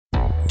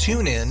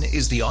TuneIn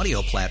is the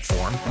audio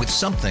platform with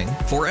something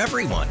for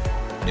everyone.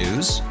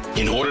 News.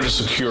 In order to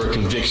secure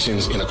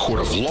convictions in a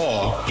court of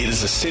law, it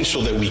is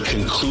essential that we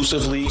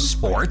conclusively.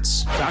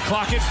 Sports. Shot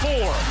clock at 4.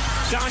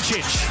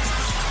 Doncic.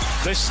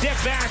 The step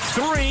back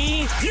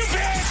 3. You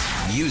bet.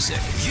 Music.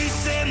 You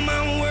set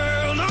my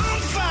world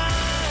on fire.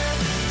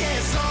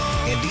 Yes,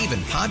 and even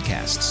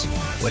podcasts.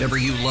 Whatever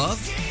you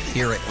love,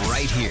 hear it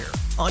right here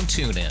on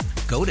TuneIn.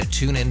 Go to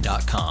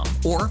TuneIn.com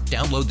or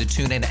download the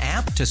TuneIn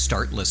app to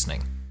start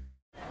listening.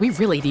 We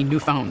really need new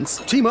phones.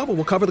 T-Mobile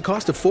will cover the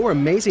cost of 4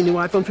 amazing new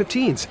iPhone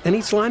 15s, and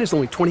each line is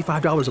only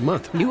 $25 a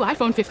month. New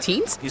iPhone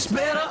 15s? it's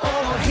better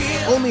over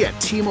here. Only at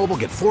T-Mobile,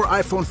 get 4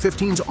 iPhone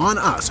 15s on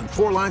us and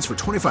 4 lines for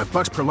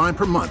 $25 per line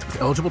per month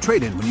with eligible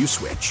trade-in when you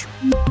switch.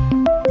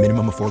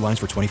 Minimum of 4 lines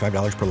for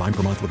 $25 per line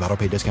per month with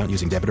autopay discount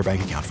using debit or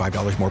bank account.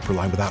 $5 more per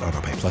line without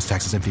autopay, plus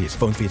taxes and fees.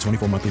 Phone fee at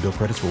 24 monthly bill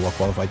credits for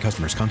well-qualified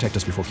customers. Contact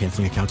us before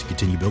canceling account to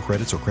continue bill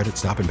credits or credit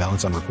stop and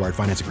balance on required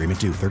finance agreement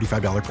due.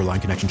 $35 per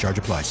line connection charge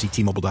applies. See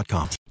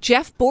T-Mobile.com.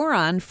 Jeff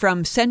Boron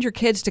from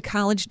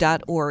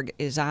sendyourkidstocollege.org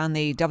is on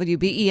the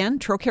WBEN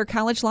TroCare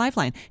College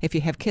Lifeline. If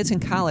you have kids in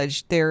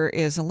college, there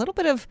is a little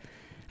bit of,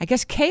 I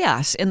guess,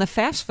 chaos in the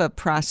FAFSA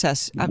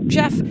process.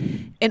 Jeff,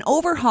 an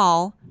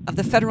overhaul of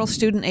the federal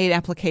student aid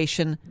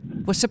application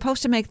was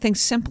supposed to make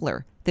things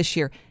simpler this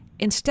year.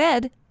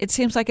 Instead, it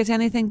seems like it's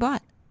anything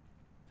but.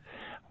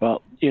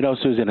 Well,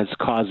 Susan, it's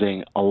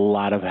causing a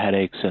lot of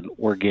headaches, and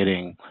we're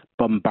getting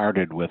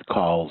bombarded with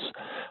calls.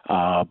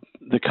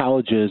 The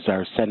colleges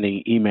are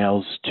sending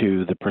emails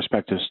to the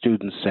prospective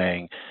students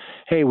saying,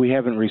 hey, we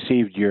haven't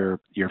received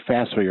your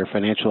FAFSA, your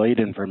financial aid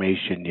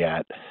information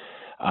yet.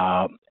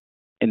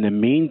 In the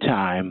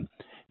meantime,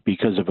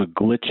 because of a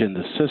glitch in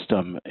the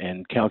system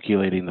in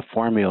calculating the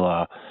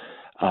formula,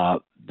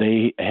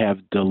 they have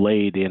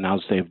delayed, they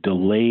announced they've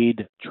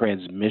delayed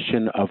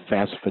transmission of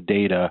FAFSA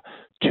data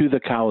to the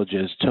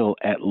colleges till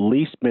at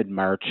least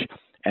mid-March,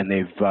 and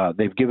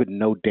they've given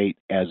no date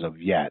as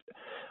of yet.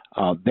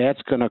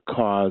 That's going to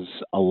cause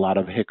a lot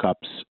of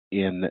hiccups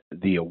in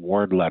the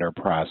award letter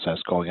process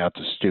going out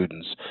to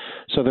students.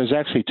 So there's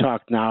actually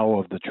talk now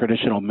of the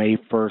traditional May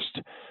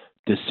 1st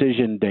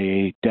decision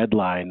day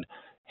deadline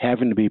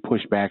having to be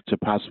pushed back to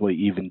possibly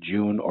even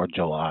June or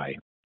July.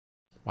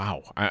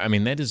 Wow. I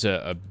mean, that is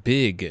a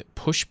big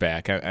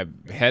pushback. I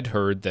had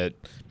heard that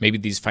maybe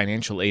these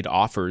financial aid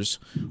offers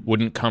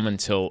wouldn't come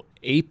until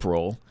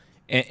April.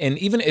 And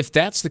even if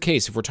that's the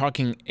case, if we're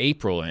talking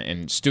April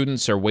and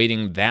students are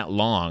waiting that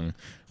long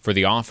for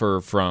the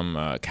offer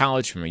from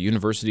college, from a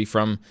university,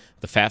 from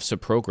the FAFSA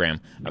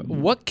program,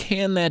 what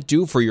can that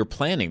do for your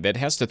planning? That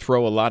has to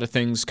throw a lot of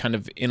things kind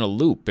of in a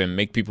loop and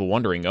make people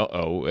wondering,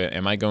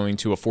 am I going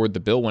to afford the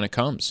bill when it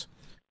comes?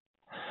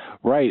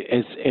 Right.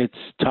 It's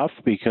tough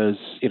because,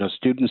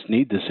 students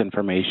need this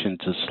information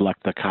to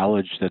select the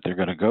college that they're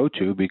going to go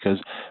to, because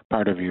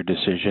part of your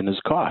decision is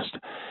cost.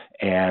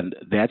 And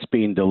that's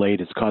being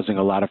delayed. It's causing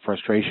a lot of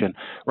frustration.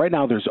 Right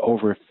now, there's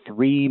over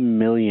 3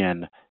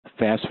 million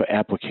FAFSA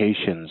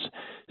applications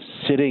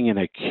sitting in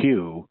a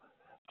queue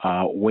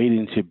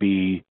waiting to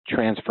be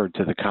transferred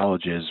to the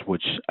colleges,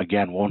 which,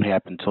 again, won't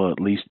happen until at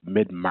least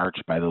mid-March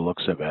by the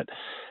looks of it.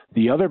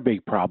 The other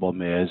big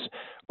problem is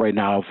right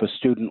now, if a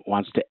student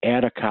wants to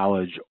add a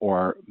college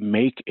or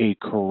make a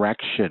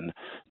correction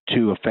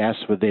to a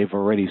FAFSA they've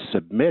already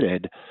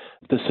submitted,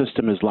 the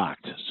system is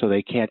locked. So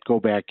they can't go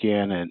back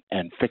in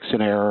and fix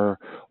an error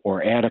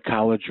or add a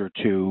college or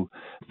two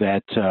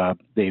that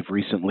they've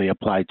recently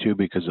applied to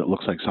because it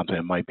looks like something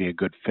that might be a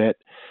good fit.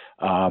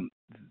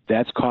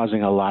 That's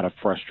causing a lot of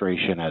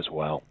frustration as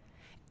well.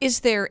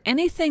 Is there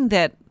anything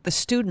that the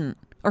student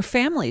or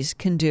families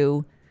can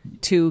do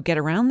to get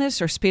around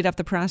this or speed up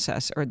the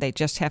process, or they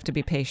just have to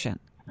be patient?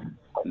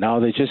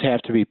 No, they just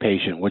have to be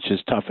patient, which is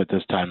tough at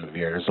this time of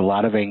year. There's a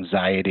lot of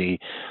anxiety,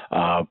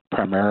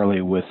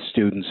 primarily with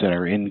students that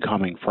are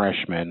incoming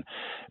freshmen,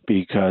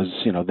 because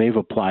they've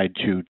applied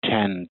to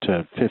 10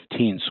 to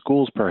 15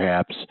 schools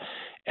perhaps,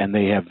 and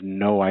they have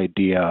no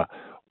idea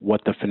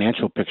what the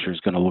financial picture is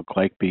going to look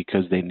like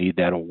because they need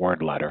that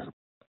award letter.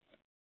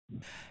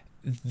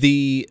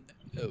 The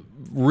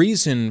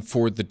reason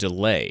for the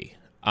delay,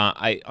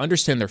 I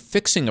understand they're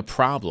fixing a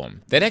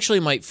problem that actually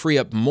might free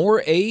up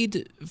more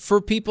aid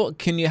for people.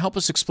 Can you help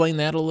us explain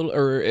that a little,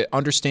 or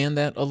understand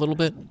that a little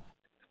bit?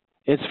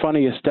 It's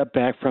funny, you step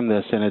back from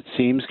this, and it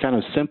seems kind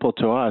of simple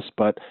to us,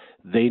 but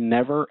they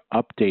never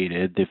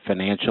updated the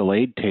financial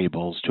aid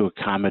tables to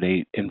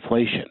accommodate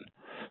inflation.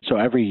 So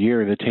every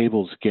year the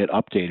tables get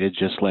updated,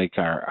 just like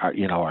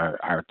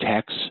our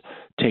tax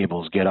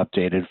tables get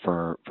updated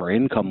for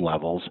income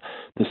levels.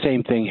 The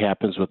same thing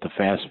happens with the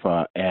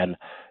FAFSA, and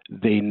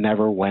they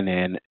never went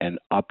in and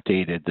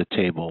updated the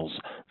tables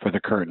for the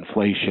current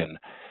inflation.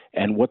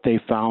 And what they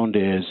found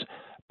is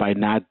by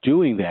not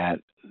doing that,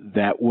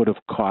 that would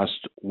have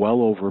cost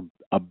well over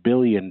 $1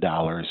 billion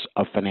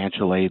of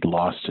financial aid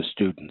lost to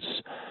students.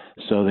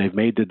 So they've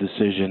made the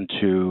decision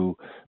to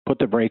put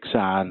the brakes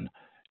on,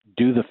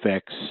 do the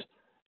fix,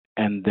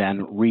 and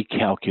then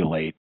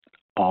recalculate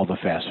all the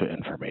FAFSA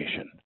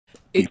information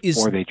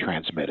before they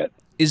transmit it.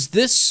 Is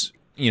this,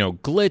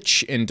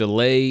 glitch and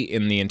delay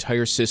in the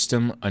entire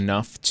system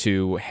enough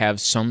to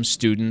have some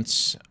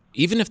students,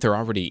 even if they're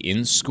already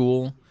in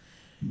school,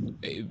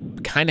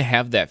 kind of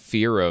have that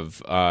fear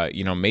of,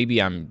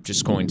 maybe I'm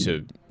just going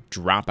to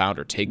drop out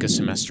or take a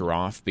semester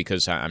off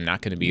because I'm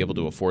not going to be able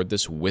to afford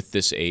this with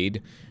this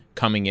aid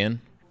coming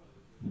in?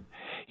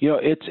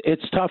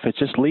 It's tough. It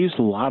just leaves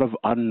a lot of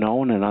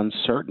unknown and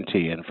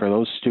uncertainty. And for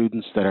those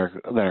students that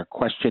are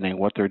questioning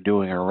what they're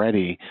doing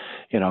already,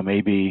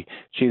 maybe,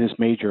 gee, this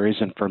major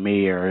isn't for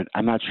me, or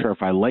I'm not sure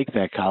if I like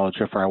that college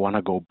or if I want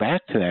to go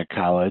back to that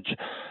college.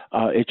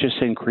 It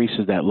just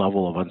increases that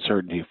level of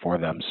uncertainty for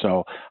them.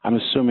 So I'm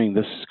assuming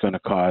this is going to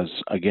cause,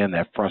 again,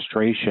 that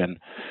frustration,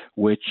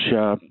 which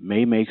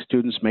may make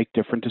students make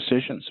different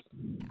decisions.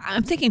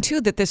 I'm thinking, too,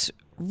 that this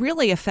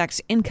really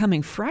affects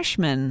incoming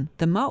freshmen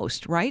the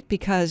most, right?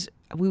 Because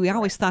we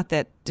always thought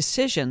that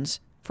decisions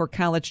for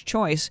college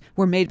choice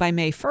were made by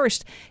May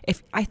 1st.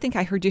 I think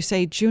I heard you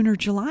say June or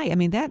July. I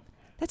mean,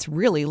 that's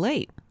really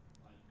late.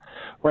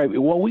 Right.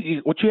 Well, what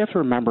you have to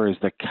remember is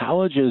that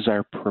colleges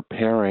are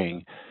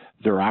preparing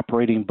their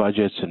operating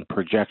budgets and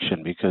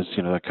projection because,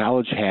 the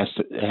college has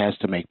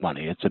to make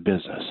money. It's a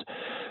business.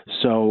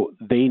 So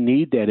they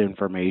need that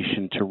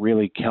information to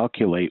really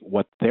calculate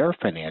what their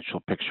financial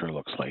picture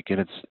looks like.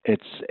 And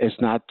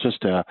it's not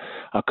just a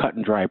cut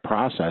and dry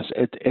process.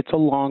 It's a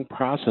long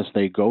process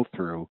they go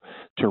through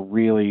to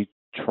really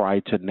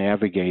try to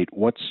navigate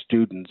what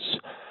students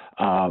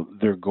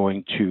they're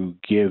going to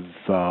give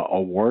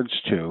awards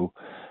to,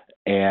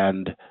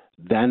 and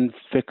then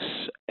fix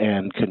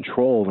and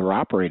control their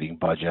operating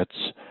budgets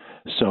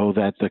so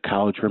that the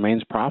college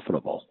remains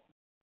profitable.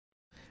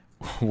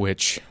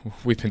 Which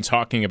we've been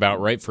talking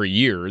about, right, for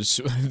years.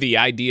 The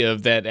idea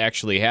of that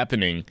actually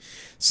happening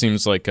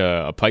seems like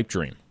a pipe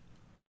dream.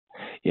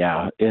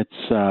 Yeah,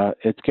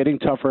 it's getting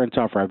tougher and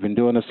tougher. I've been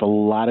doing this a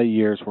lot of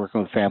years,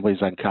 working with families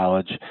on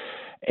college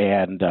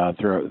and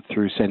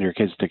through sending your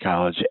kids to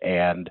college,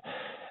 and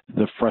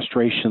the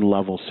frustration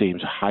level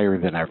seems higher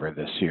than ever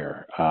this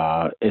year,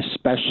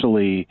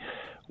 especially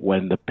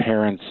when the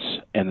parents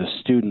and the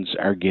students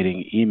are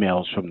getting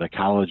emails from the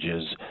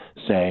colleges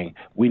saying,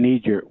 we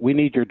need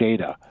your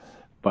data,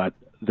 but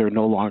they're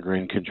no longer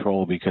in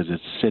control because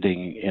it's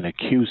sitting in a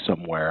queue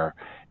somewhere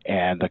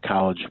and the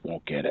college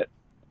won't get it.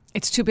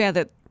 It's too bad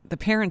that the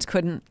parents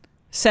couldn't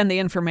send the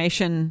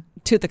information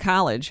to the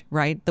college,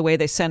 right, the way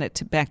they sent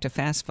it back to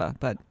FAFSA,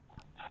 but...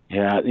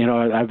 Yeah,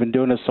 I've been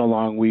doing this so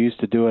long. We used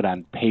to do it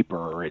on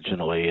paper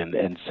originally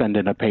and send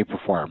in a paper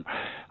form.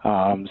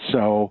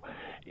 So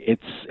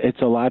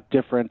it's a lot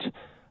different.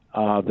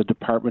 The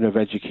Department of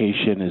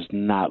Education is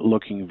not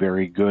looking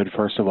very good,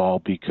 first of all,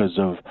 because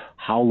of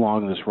how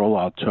long this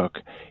rollout took.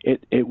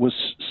 It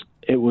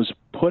was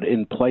put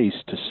in place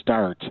to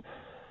start,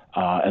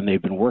 and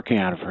they've been working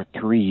on it for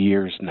 3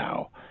 years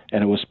now.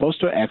 And it was supposed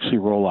to actually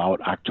roll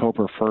out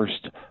October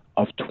 1st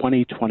of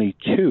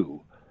 2022.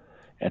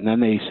 And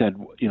then they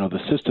said, the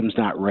system's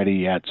not ready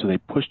yet, so they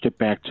pushed it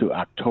back to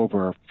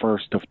October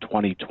 1st of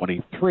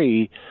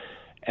 2023,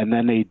 and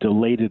then they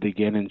delayed it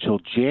again until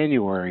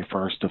January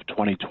 1st of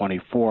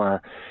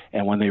 2024,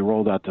 and when they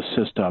rolled out the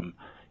system,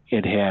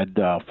 it had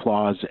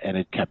flaws and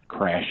it kept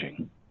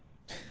crashing.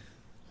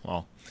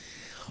 Well,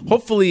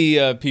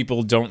 hopefully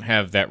people don't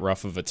have that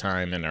rough of a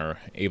time and are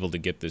able to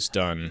get this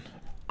done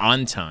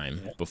on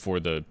time before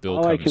the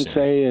bill comes in. All I can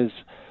say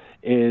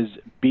is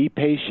be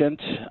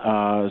patient,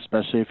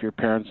 especially if you're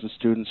parents and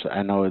students.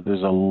 I know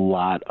there's a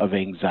lot of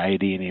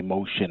anxiety and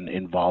emotion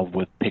involved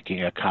with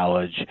picking a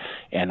college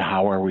and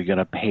how are we going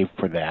to pay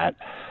for that.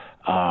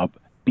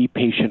 Be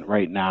patient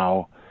right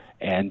now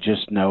and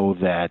just know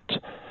that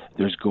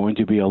there's going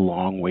to be a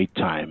long wait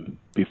time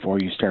before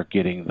you start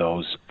getting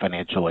those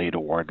financial aid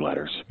award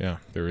letters. Yeah,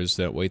 there is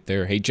that wait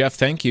there. Hey, Jeff,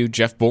 thank you.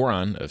 Jeff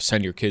Boron of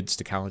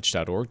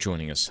SendYourKidsToCollege.org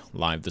joining us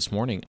live this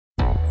morning.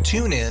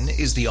 TuneIn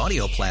is the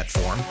audio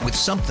platform with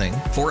something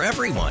for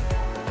everyone.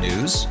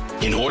 News.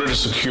 In order to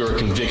secure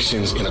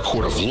convictions in a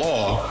court of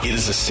law, it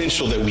is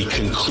essential that we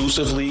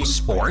conclusively.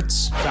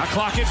 Sports. Shot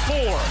clock at 4.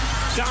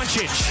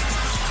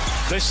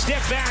 Doncic. The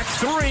step back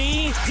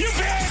 3. You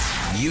bet.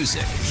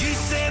 Music. You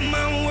set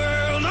my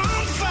world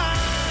on fire.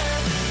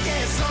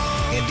 Yes,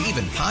 and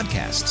even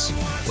podcasts.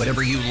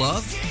 Whatever you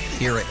love,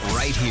 hear it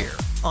right here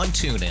on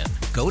TuneIn.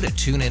 Go to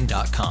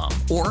TuneIn.com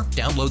or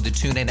download the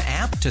TuneIn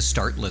app to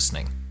start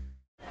listening.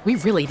 We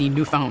really need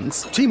new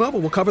phones. T-Mobile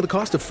will cover the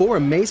cost of 4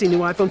 amazing new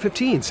iPhone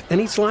 15s, and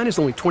each line is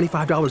only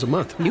 $25 a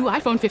month. New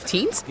iPhone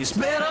 15s? It's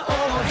better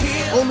over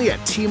here. Only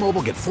at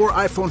T-Mobile, get 4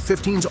 iPhone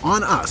 15s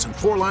on us and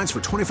 4 lines for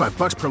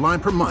 $25 per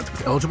line per month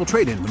with eligible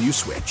trade-in when you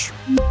switch.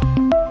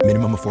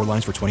 Minimum of 4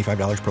 lines for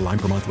 $25 per line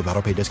per month with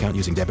autopay discount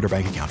using debit or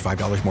bank account.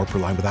 $5 more per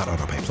line without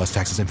autopay, plus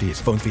taxes and fees.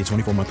 Phone fee at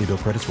 24 monthly bill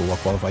credits for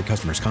well-qualified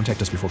customers. Contact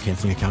us before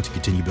canceling account to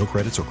continue bill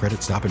credits or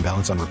credit stop and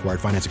balance on required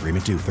finance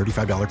agreement due.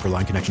 $35 per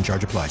line connection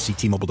charge applies. See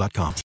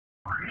T-Mobile.com.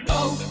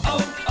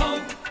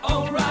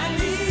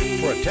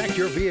 For a Protect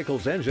your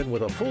vehicle's engine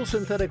with a full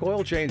synthetic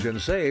oil change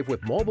and save with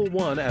Mobil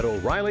 1 at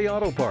O'Reilly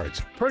Auto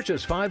Parts.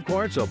 Purchase 5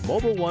 quarts of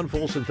Mobil 1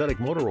 full synthetic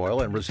motor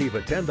oil and receive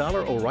a $10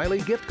 O'Reilly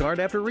gift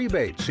card after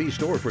rebate. See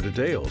store for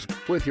details.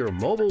 With your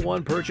Mobil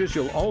 1 purchase,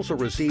 you'll also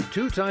receive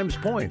 2 times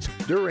points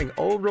during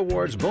Old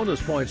Rewards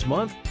Bonus Points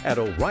Month at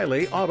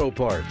O'Reilly Auto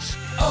Parts.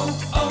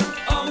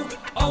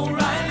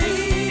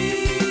 O'Reilly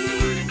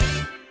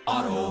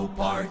Auto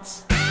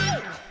Parts.